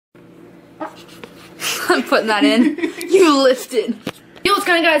I'm putting that in. You lifted. Yo, what's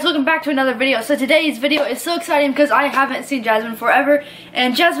going on, guys? Welcome back to another video. So today's video is so exciting because I haven't seen Jasmine forever,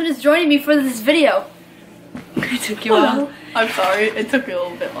 and Jasmine is joining me for this video. It took you a while. I'm sorry, it took me a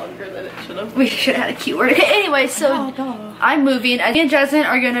little bit longer than it should have. We should have had a cute word. Okay, anyway, so I'm moving. Me and Jasmine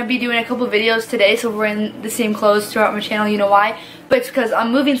are going to be doing a couple videos today, so we're in the same clothes throughout my channel, you know why. But it's because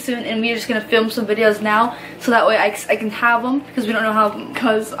I'm moving soon, and we're just going to film some videos now, so that way I can have them, because we don't know how...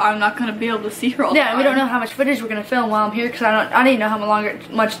 Because I'm not going to be able to see her all the time. Yeah, we don't know how much footage we're going to film while I'm here, because I don't even know how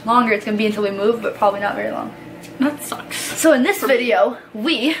much longer it's going to be until we move, but probably not very long. That sucks. So in this video,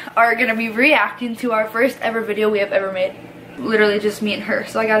 we are going to be reacting to our first ever video we have ever made. Literally just me and her.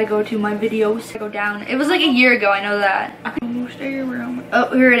 So I gotta go to my videos. Go down. It was like a year ago, I know that.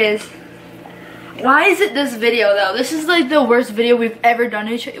 Oh, here it is. Why is it this video though? This is like the worst video we've ever done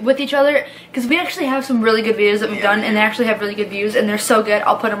with each other. Because we actually have some really good videos that we've done, and they actually have really good views, and they're so good.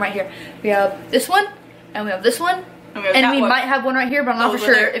 I'll put them right here. We have this one, and we have this one. And we might have one right here, but I'm not for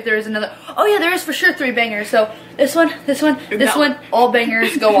sure if there is another. Oh yeah, there is for sure 3 bangers. So this one, this one, all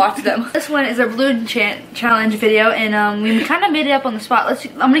bangers. Go watch them. This one is our balloon challenge video, and we kind of made it up on the spot.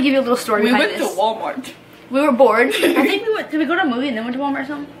 I'm gonna give you a little story behind this. We went to Walmart. We were bored. I think we went. Did we go to a movie and then went to Walmart or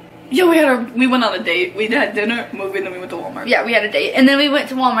something? Yeah, we went on a date. We had dinner, movie, and then we went to Walmart. Yeah, we had a date, and then we went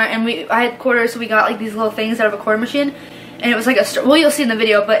to Walmart, and I had quarters, so we got like these little things out of a quarter machine. And it was like well, you'll see in the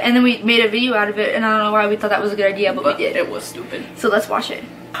video, and then we made a video out of it, and I don't know why we thought that was a good idea, but we did. It was stupid. So let's watch it.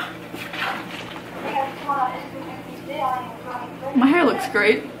 My hair looks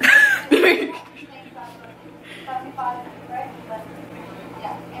great.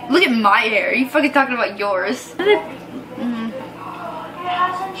 Look at my hair. Are you fucking talking about yours?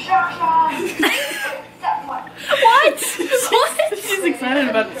 What? What? She's excited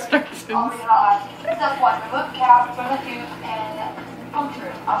about instructions. Step 1, remove cap from the tube and puncture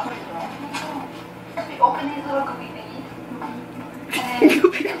it. I'll show you that. We open these little goopy thingies, and then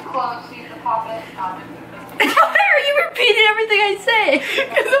it's closed so you can pop it. Why are you repeating everything I say?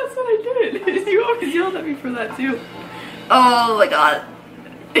 Because that's what I did. You always yelled at me for that too. Oh my god.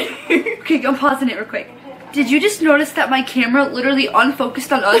 Okay, I'm pausing it real quick. Did you just notice that my camera literally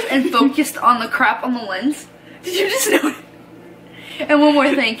unfocused on us and focused on the crap on the lens? Did you just notice? And one more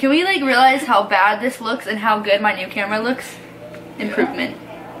thing, can we like realize how bad this looks and how good my new camera looks? Improvement.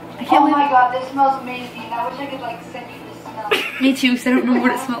 I can't my god, this smells amazing. I wish I could like send you this smell. Me too, because I don't remember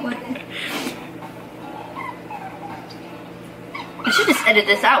what it smelled like. I should just edit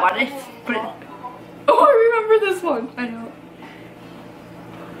this out. Why did I put it? Oh, I remember this one. I know.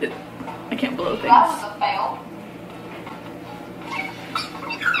 I can't blow things. That was a fail.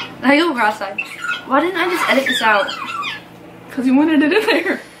 I go cross-eyed. Why didn't I just edit this out? Because you wanted it in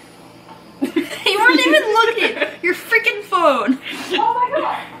there. You weren't even looking. Your freaking phone. Oh my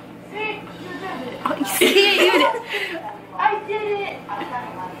god. See? You did it. Oh, you see it? You did it. I did it.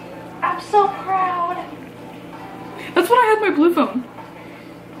 I'm so proud. That's when I had my blue phone.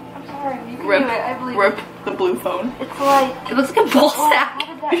 I'm sorry. You can Rip, do it. I believe rip the blue phone. It's like... It looks like a ball sack.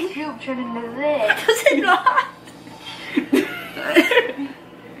 How did that tube turn into this? Does it not?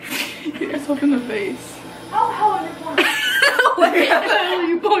 Hit yourself in the face. How is it done? How the hell are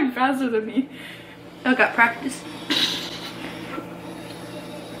you going faster than me? I got practice.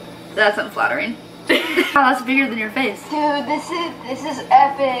 That's unflattering. Oh, that's bigger than your face. Dude, this is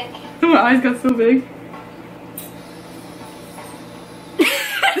epic. My eyes got so big.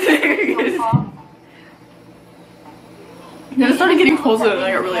 Then it started getting closer and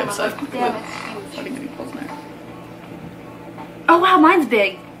I got really upset. Damn, it's Started getting closer now. Oh wow, mine's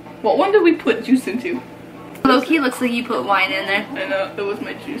big. What one did we put juice into? Low-key looks like you put wine in there. I know, it was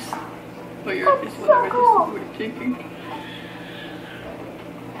my juice. Or your Oh, it's so whatever cool. juice you were drinking.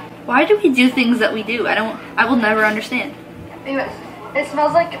 Why do we do things that we do? I will never understand. Anyways, it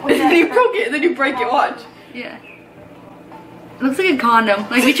smells like... And then you broke it, and then you break it, watch. Yeah. It looks like a condom.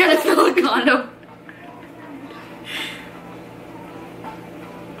 Like we tried to fill a condom.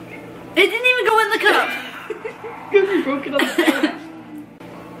 It didn't even go in the cup. Because we broke it on the floor.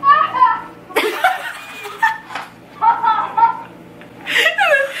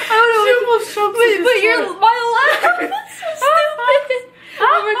 I don't know. She almost choked Wait, me. but you're my laugh. That's so stupid.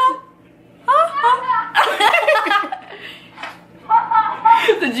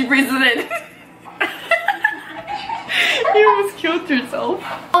 Did you breathe it in? You almost killed yourself.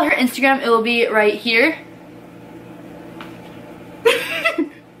 Follow her Instagram. It will be right here.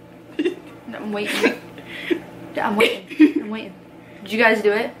 I'm waiting. I'm waiting. I'm waiting. Did you guys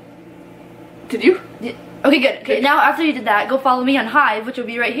do it? Did you? Yeah. Okay, good. Okay, now after you did that, go follow me on Hive, which will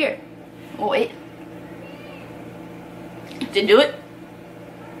be right here. Oh, wait. Did you do it?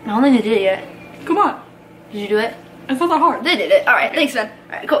 I don't think they did it yet. Come on. Did you do it? It's not that hard. They did it. Alright, thanks, man.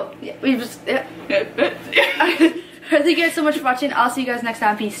 Alright, cool. Yeah, we just, yeah. Thank you guys so much for watching. I'll see you guys next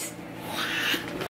time. Peace.